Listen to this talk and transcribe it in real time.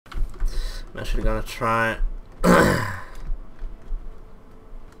I'm actually gonna try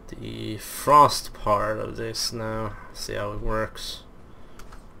the frost part of this now. See how it works.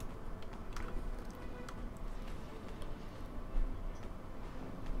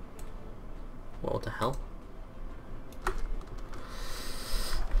 What the hell?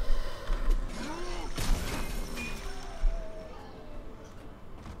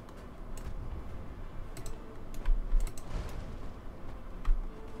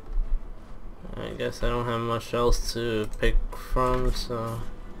 I guess I don't have much else to pick from, so...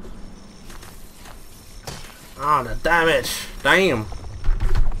 Ah, the damage! Damn!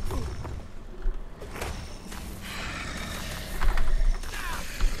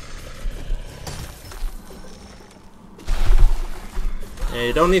 Yeah,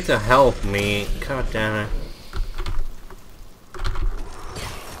 you don't need to help me. God damn it.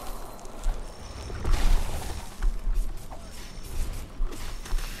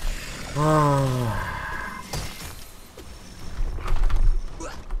 Oh.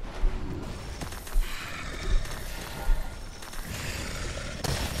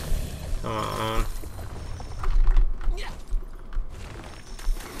 Come on.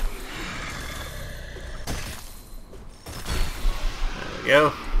 There we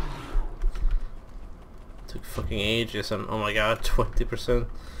go. Took fucking ages and oh my god, 20%.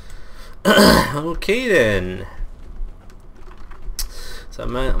 Okay then. So I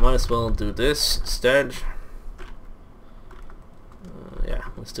might as well do this instead. Yeah,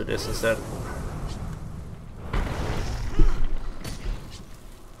 let's do this instead.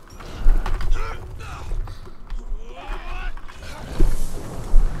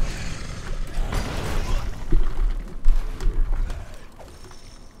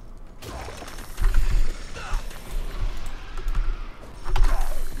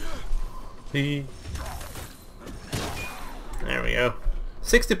 There we go.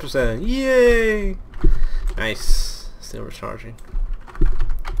 60%. Yay! Nice. Still recharging.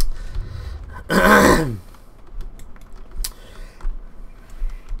 Yeah,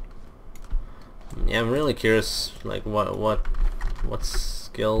 I'm really curious, like what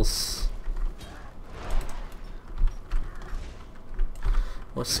skills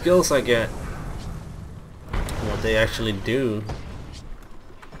I get, what they actually do.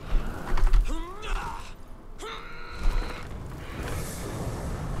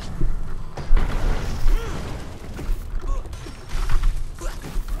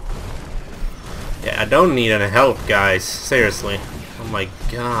 Yeah, I don't need any help, guys. Seriously. Oh my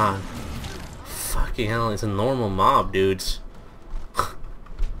god. Fucking hell, it's a normal mob, dudes. Oh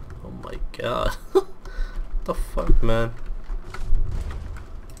my god. What the fuck, man?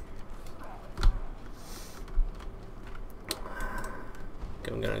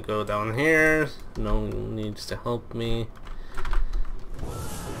 I'm gonna go down here. No one needs to help me.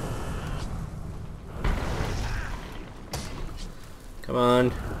 Come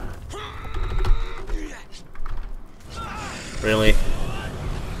on. Really?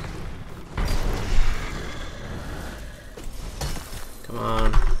 Come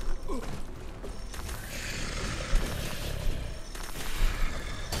on.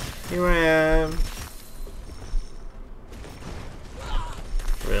 Here I am.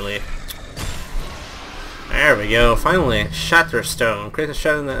 Really? There we go, finally. Shatterstone. Create a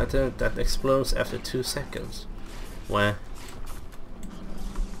shadow that explodes after 2 seconds. Where?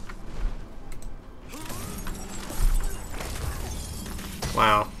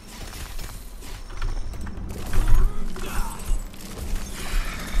 Wow.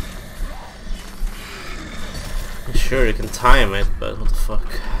 Sure, you can time it, but what the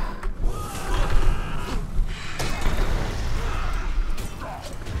fuck?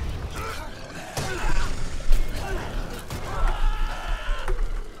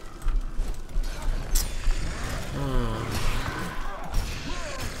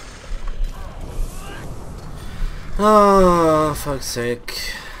 Oh, fuck's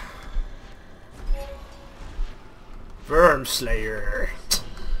sake. Worm Slayer.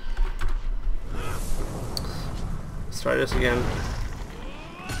 Let's try this again.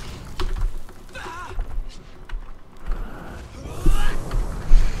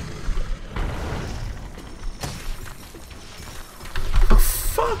 For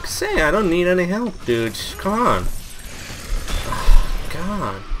fuck's sake, I don't need any help, dude. Come on. Oh,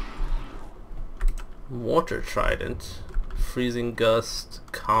 God. Water Trident. Freezing Gust.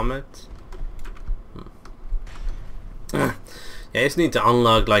 Comet. Yeah, I just need to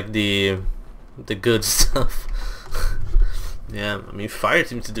unlock like the good stuff. Yeah, I mean fire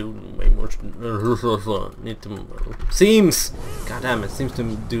seems to do way more. Need to seems. God damn, it seems to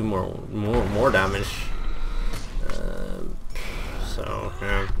do more damage. So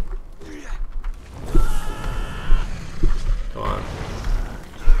yeah.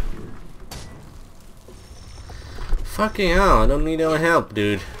 Fucking hell, I don't need any help,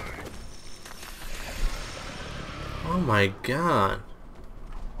 dude. Oh my god.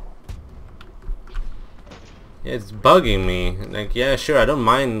 Yeah, it's bugging me. Like, yeah, sure, I don't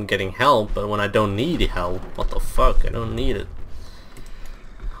mind getting help, but when I don't need help, what the fuck? I don't need it.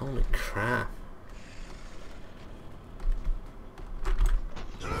 Holy crap.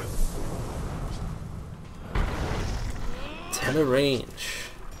 Range.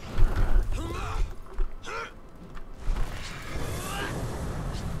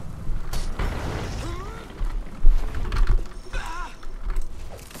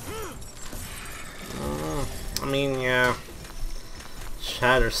 I mean, yeah.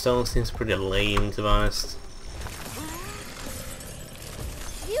 Shatterstone seems pretty lame, to be honest.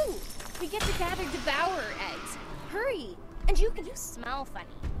 We get to gather devourer eggs. Hurry! And you smell funny.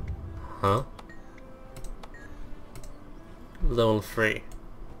 Huh? Level 3.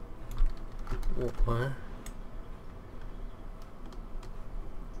 What?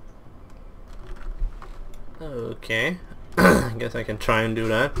 Okay. I guess I can try and do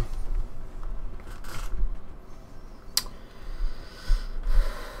that.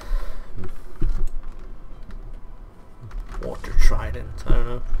 Water trident, I don't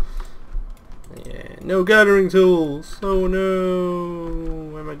know. Yeah, no gathering tools! Oh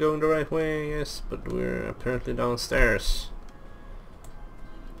no! Am I going the right way? Yes, but we're apparently downstairs.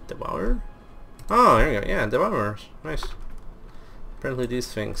 Devourer? Oh, there you go. Yeah, devourers. Nice. Apparently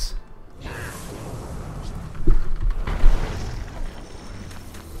these things.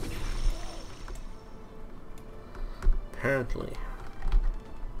 Apparently.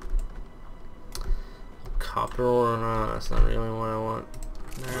 Copper ore? No, that's not really what I want.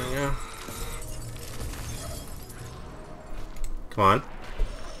 There we go. Come on.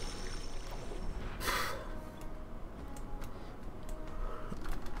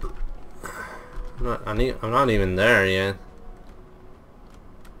 I'm not even there yet.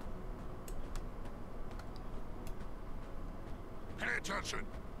 Pay attention.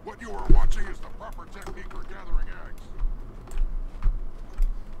 What you are watching is the proper technique for gathering eggs.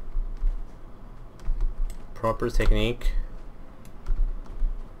 Proper technique.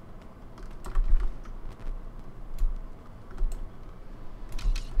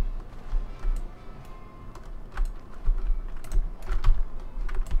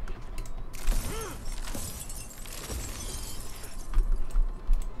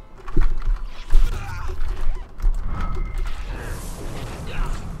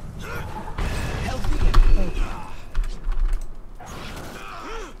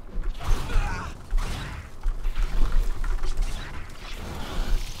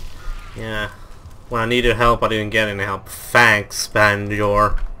 Yeah. When I needed help, I didn't get any help. Thanks,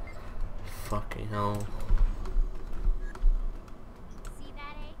 Banjor. Fucking hell. See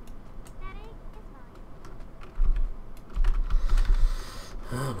that egg? That egg is mine.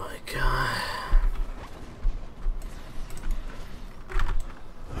 Oh my god.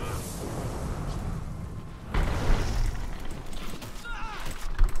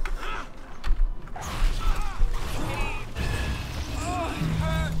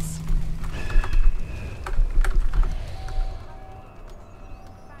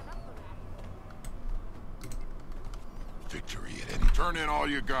 Victory at any. Turn in all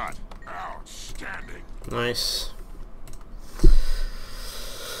you got. Outstanding. Nice.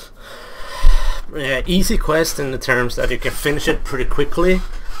 Yeah, easy quest in the terms that you can finish it pretty quickly,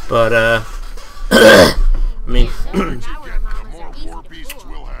 but I mean, The more war beasts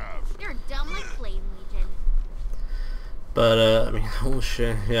we'll have. They're dumb like Flame Legion. but I mean, oh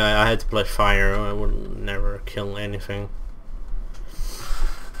shit, yeah, I had to play fire. I would never kill anything.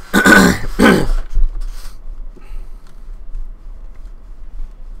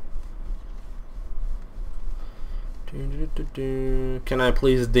 Can I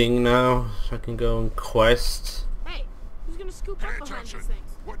please ding now so I can go and quest? Hey, who's gonna scoop Pay up behind attention. these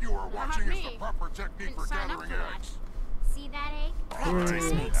things? What you are watching is the me. proper technique for Didn't sign up gathering for that. eggs. See that egg?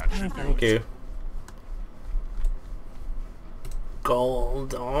 Alright, that should do Thank it. you.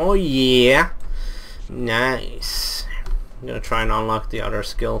 Gold. Oh yeah. Nice. I'm gonna try and unlock the other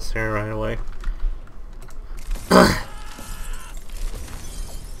skills here right away.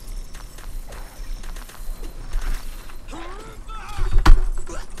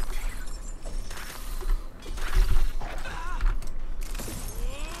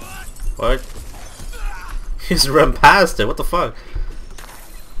 What? He's run past it. What the fuck?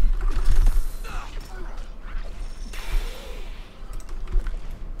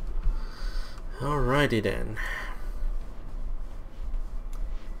 Alrighty then.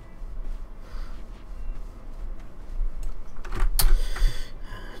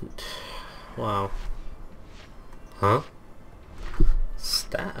 Wow. Huh?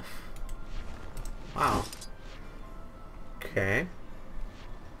 Staff. Wow. Okay.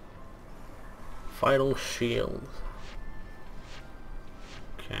 Vital shield.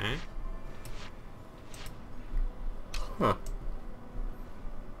 Okay. Huh.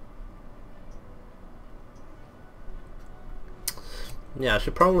 Yeah, I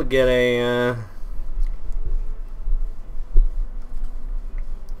should probably get a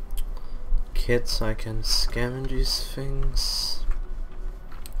kit so I can scavenge these things.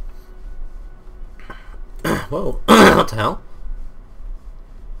 Whoa. What the hell?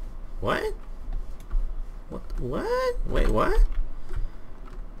 What? What? Wait, what?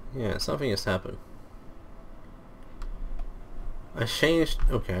 Yeah, something has happened. I changed...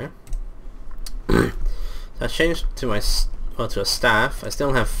 Okay. So I changed to my... to a staff. I still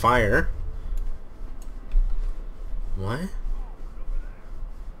don't have fire. What?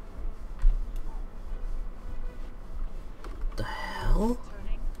 The hell?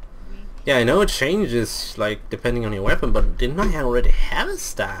 Yeah, I know it changes, like, depending on your weapon, but didn't I already have a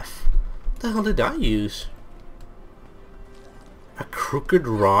staff? What the hell did I use? A crooked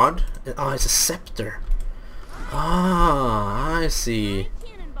rod? Oh, it's a scepter. Ah, I see.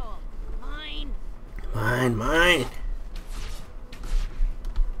 Mine.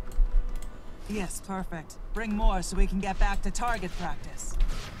 Yes, perfect. Bring more so we can get back to target practice.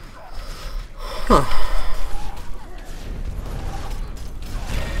 Huh.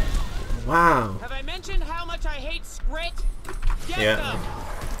 Wow. Have I mentioned how much I hate Scrit? Get them!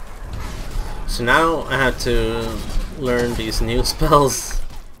 So now I have to learn these new spells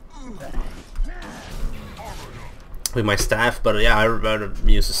with my staff, but yeah, I'd rather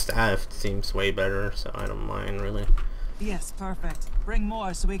use a staff. It seems way better, so I don't mind really. Yes, perfect. Bring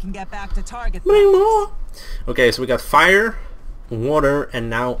more so we can get back to target. Bring more! Okay, so we got fire, water, and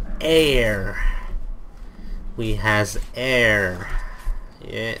now air. We has air.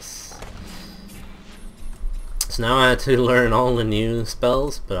 Yes. So now I had to learn all the new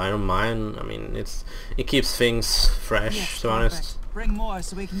spells, but I don't mind. I mean, it keeps things fresh, Yes, to be honest. Bring more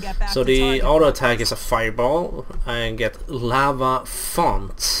so we can get back So to the target auto practice. attack is a fireball. I get lava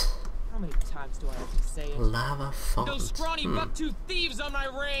font. How many times do I have to say it? Lava font. Those scrawny buck-toothed thieves on my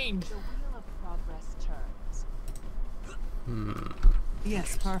range! The wheel of progress turns.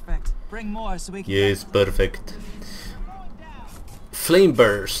 Yes, perfect. Bring more so we can Yes, perfect. Flame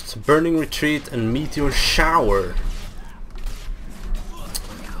burst, burning retreat, and meteor shower.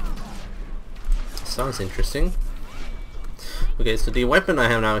 Sounds interesting. Okay, so the weapon I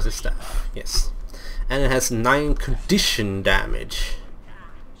have now is a staff. Yes, and it has 9 condition damage.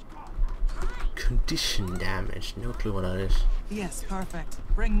 Condition damage. No clue what that is. Yes, perfect.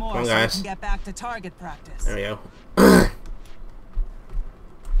 Bring more Come on, so we guys. can get back to target practice. There we go.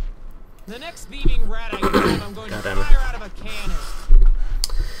 The next thieving rat I grab, I'm going to God damn it. fire out of a cannon.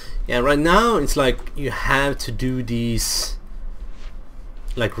 Yeah, right now it's like you have to do these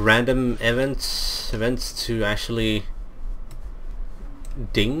like random events to actually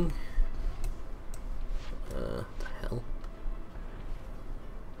ding. The hell?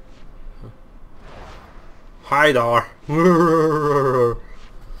 Huh. Hi there.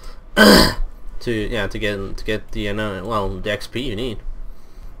 to get the well, the XP you need.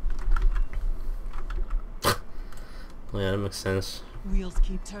 Yeah, that makes sense. Wheels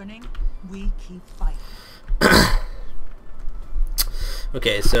keep turning, we keep fighting.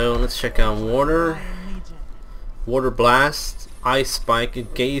 Okay, so let's check out water. Iron Legion. Water blast, ice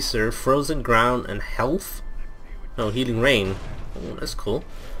spike, geyser, frozen ground, and health. No, healing rain. Oh, that's cool.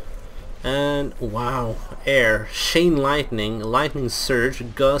 And wow, air, chain lightning, lightning surge,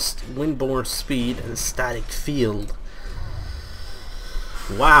 gust, windborne speed, and static field.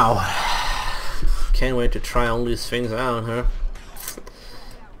 Wow. Can't wait to try all these things out, huh?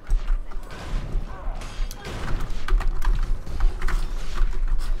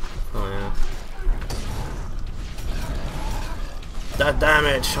 Oh yeah. That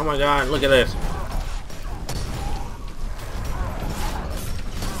damage! Oh my god, look at this!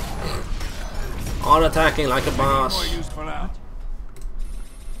 Auto attacking like a boss. More use for that.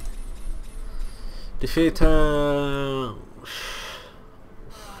 Defeat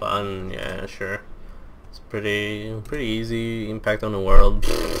fun, yeah, sure. It's pretty easy. Impact on the world.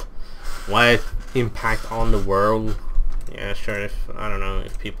 What impact on the world? Yeah, sure. If I don't know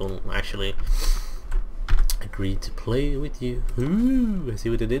if people actually agree to play with you. Ooh, I see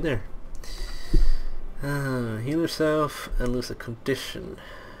what they did there. Heal yourself and lose a condition.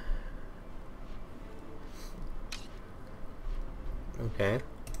 Okay.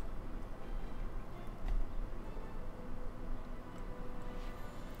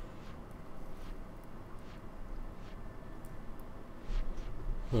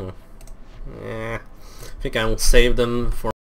 Yeah. I think I will save them for